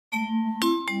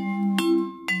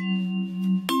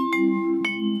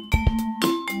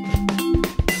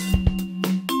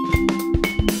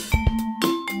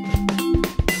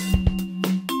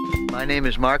My name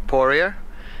is Mark Poirier,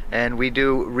 and we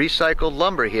do recycled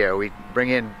lumber here. We bring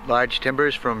in large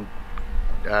timbers from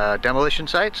demolition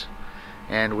sites,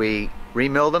 and we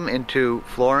remill them into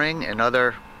flooring and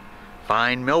other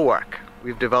fine millwork.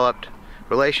 We've developed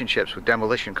relationships with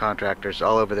demolition contractors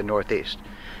all over the Northeast.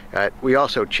 We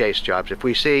also chase jobs. If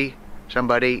we see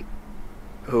somebody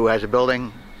who has a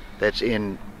building that's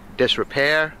in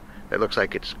disrepair, that looks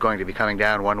like it's going to be coming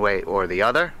down one way or the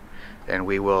other, then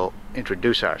we will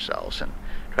introduce ourselves and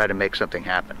try to make something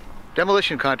happen.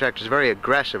 Demolition contractors are very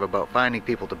aggressive about finding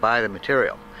people to buy the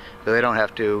material, so they don't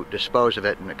have to dispose of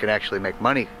it and can actually make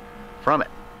money from it.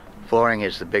 Flooring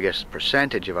is the biggest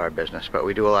percentage of our business, but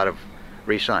we do a lot of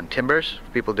resawn timbers,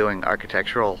 people doing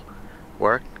architectural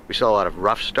work. We sell a lot of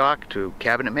rough stock to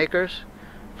cabinet makers,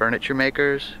 furniture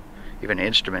makers, even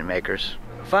instrument makers.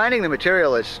 Finding the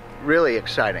material is really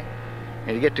exciting,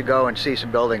 and you get to go and see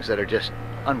some buildings that are just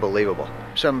unbelievable.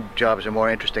 Some jobs are more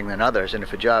interesting than others, and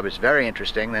if a job is very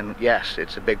interesting, then yes,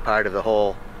 it's a big part of the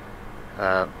whole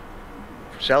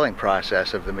selling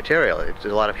process of the material. There's a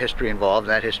lot of history involved,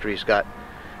 and that history's got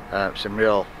some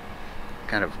real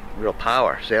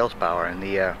power, sales power. And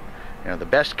the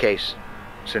best case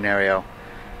scenario,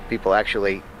 people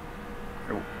actually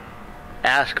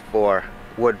ask for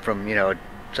wood from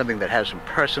something that has some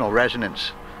personal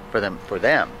resonance for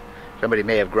them. Somebody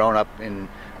may have grown up in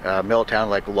a mill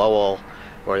town like Lowell,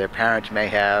 or their parents may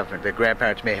have, or their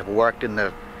grandparents may have worked in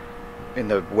the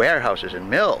warehouses and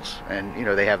mills, and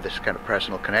they have this kind of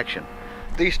personal connection.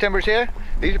 These timbers here,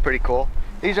 these are pretty cool.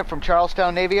 These are from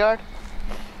Charlestown Navy Yard.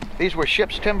 These were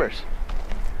ship's timbers.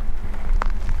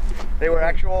 They were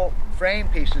actual frame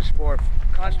pieces for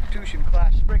Constitution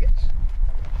class frigates.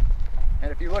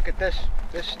 And if you look at this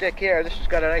stick here, this has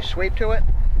got a nice sweep to it.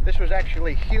 This was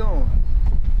actually hewn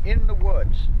in the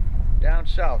woods down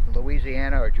south in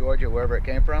Louisiana or Georgia, wherever it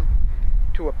came from,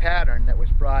 to a pattern that was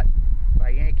brought by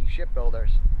Yankee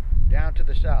shipbuilders down to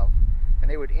the south. And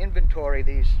they would inventory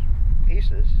these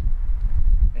pieces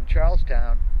in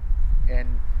Charlestown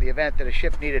in the event that a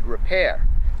ship needed repair.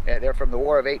 They're from the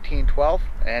War of 1812,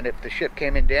 and if the ship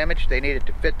came in damaged, they needed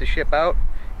to fit the ship out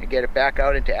and get it back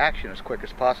out into action as quick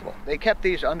as possible. They kept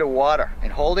these underwater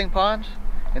in holding ponds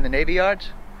in the Navy Yards,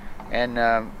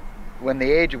 and when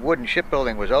the age of wooden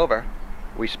shipbuilding was over,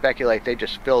 we speculate they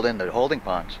just filled in the holding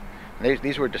ponds. And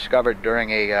these were discovered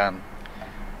during a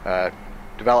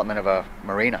development of a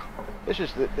marina. This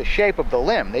is the shape of the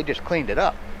limb. They just cleaned it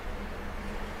up.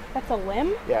 That's a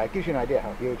limb? Yeah, it gives you an idea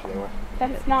how huge they were.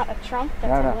 That's not a trunk,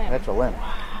 that's a limb. No, that's a limb.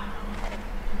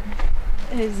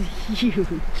 It is huge.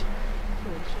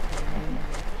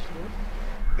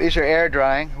 These are air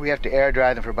drying. We have to air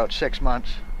dry them for about 6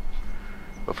 months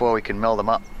before we can mill them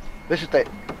up. This is the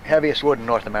heaviest wood in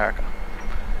North America.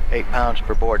 8 pounds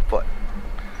per board foot.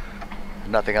 There's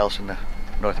nothing else in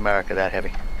North America that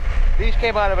heavy. These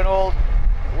came out of an old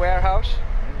warehouse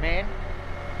in Maine.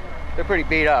 They're pretty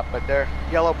beat up, but they're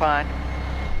yellow pine.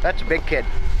 That's a big kid.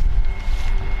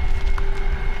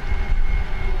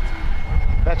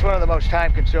 That's one of the most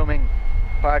time-consuming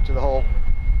parts of the whole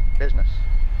business.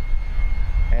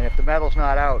 And if the metal's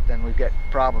not out, then we get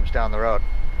problems down the road.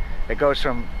 It goes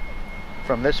from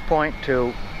this point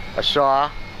to a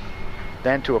saw,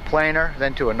 then to a planer,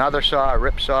 then to another saw, a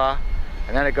rip saw,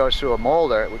 and then it goes through a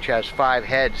molder, which has 5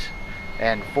 heads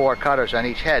and 4 cutters on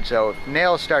each head. So if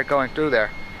nails start going through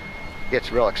there, it gets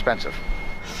real expensive.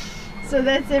 So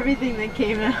that's everything that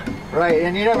came out. Right,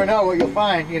 and you never know what you'll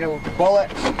find.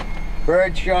 Bullets,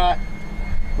 bird shot.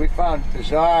 We found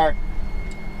bizarre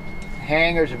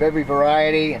hangers of every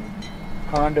variety and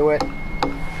conduit.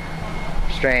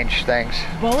 Strange things.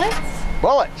 Bullets?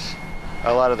 Bullets!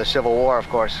 A lot of the Civil War, of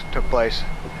course, took place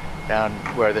down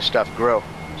where this stuff grew.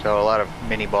 So a lot of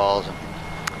mini balls and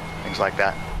things like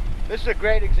that. This is a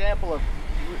great example of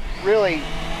really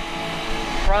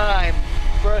prime,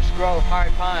 first growth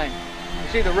hard pine. You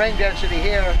see the ring density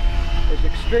here is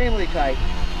extremely tight.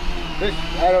 This,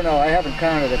 I don't know, I haven't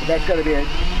counted it, but that's got to be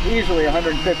easily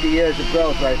 150 years of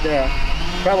growth right there.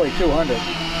 Probably 200.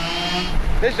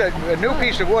 This is a new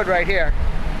piece of wood right here.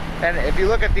 And if you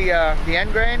look at the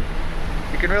end grain,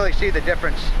 you can really see the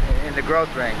difference in the growth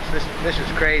rings. This is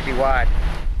crazy wide.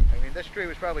 I mean, this tree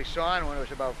was probably sawn when it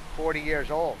was about 40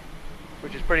 years old,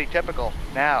 which is pretty typical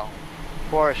now,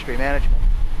 forestry management.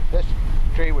 This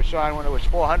tree was sawn when it was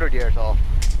 400 years old.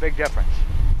 Big difference.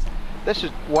 This is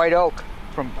white oak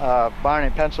from a barn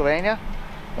in Pennsylvania.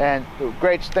 And the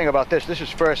great thing about this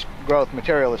is first growth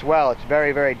material as well. It's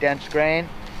very, very dense grain,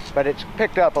 but it's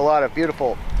picked up a lot of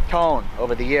beautiful tone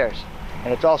over the years.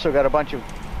 And it's also got a bunch of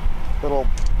little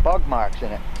bug marks in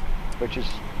it, which is,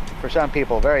 for some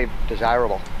people, very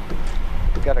desirable.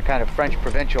 It's got a kind of French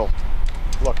provincial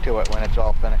look to it when it's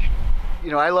all finished.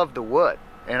 You know, I love the wood,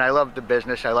 and I love the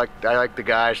business. I like the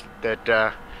guys that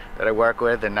I work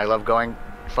with, and I love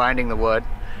finding the wood.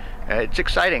 It's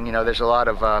exciting. You know, there's a lot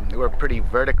of we're pretty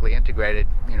vertically integrated.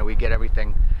 You know, we get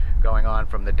everything going on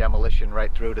from the demolition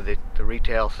right through to the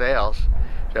retail sales.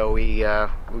 So we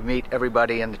meet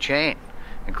everybody in the chain,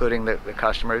 including the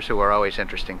customers, who are always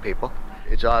interesting people.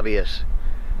 It's obvious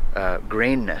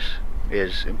greenness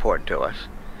is important to us,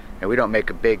 and we don't make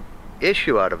a big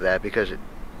issue out of that because it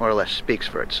more or less speaks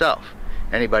for itself.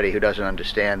 Anybody who doesn't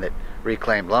understand that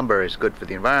reclaimed lumber is good for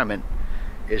the environment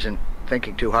isn't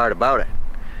thinking too hard about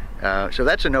it. So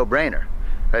that's a no-brainer.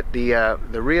 But the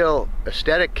real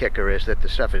aesthetic kicker is that the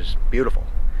stuff is beautiful,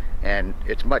 and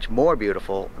it's much more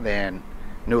beautiful than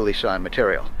newly sawn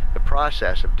material. The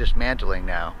process of dismantling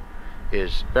now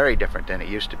is very different than it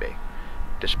used to be.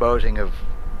 Disposing of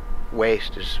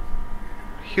waste is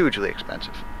hugely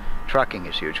expensive. Trucking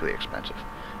is hugely expensive.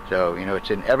 So, you know,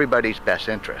 it's in everybody's best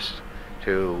interest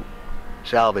to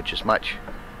salvage as much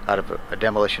out of a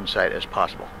demolition site as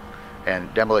possible.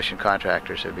 And demolition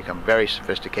contractors have become very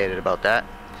sophisticated about that.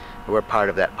 We're part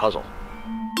of that puzzle.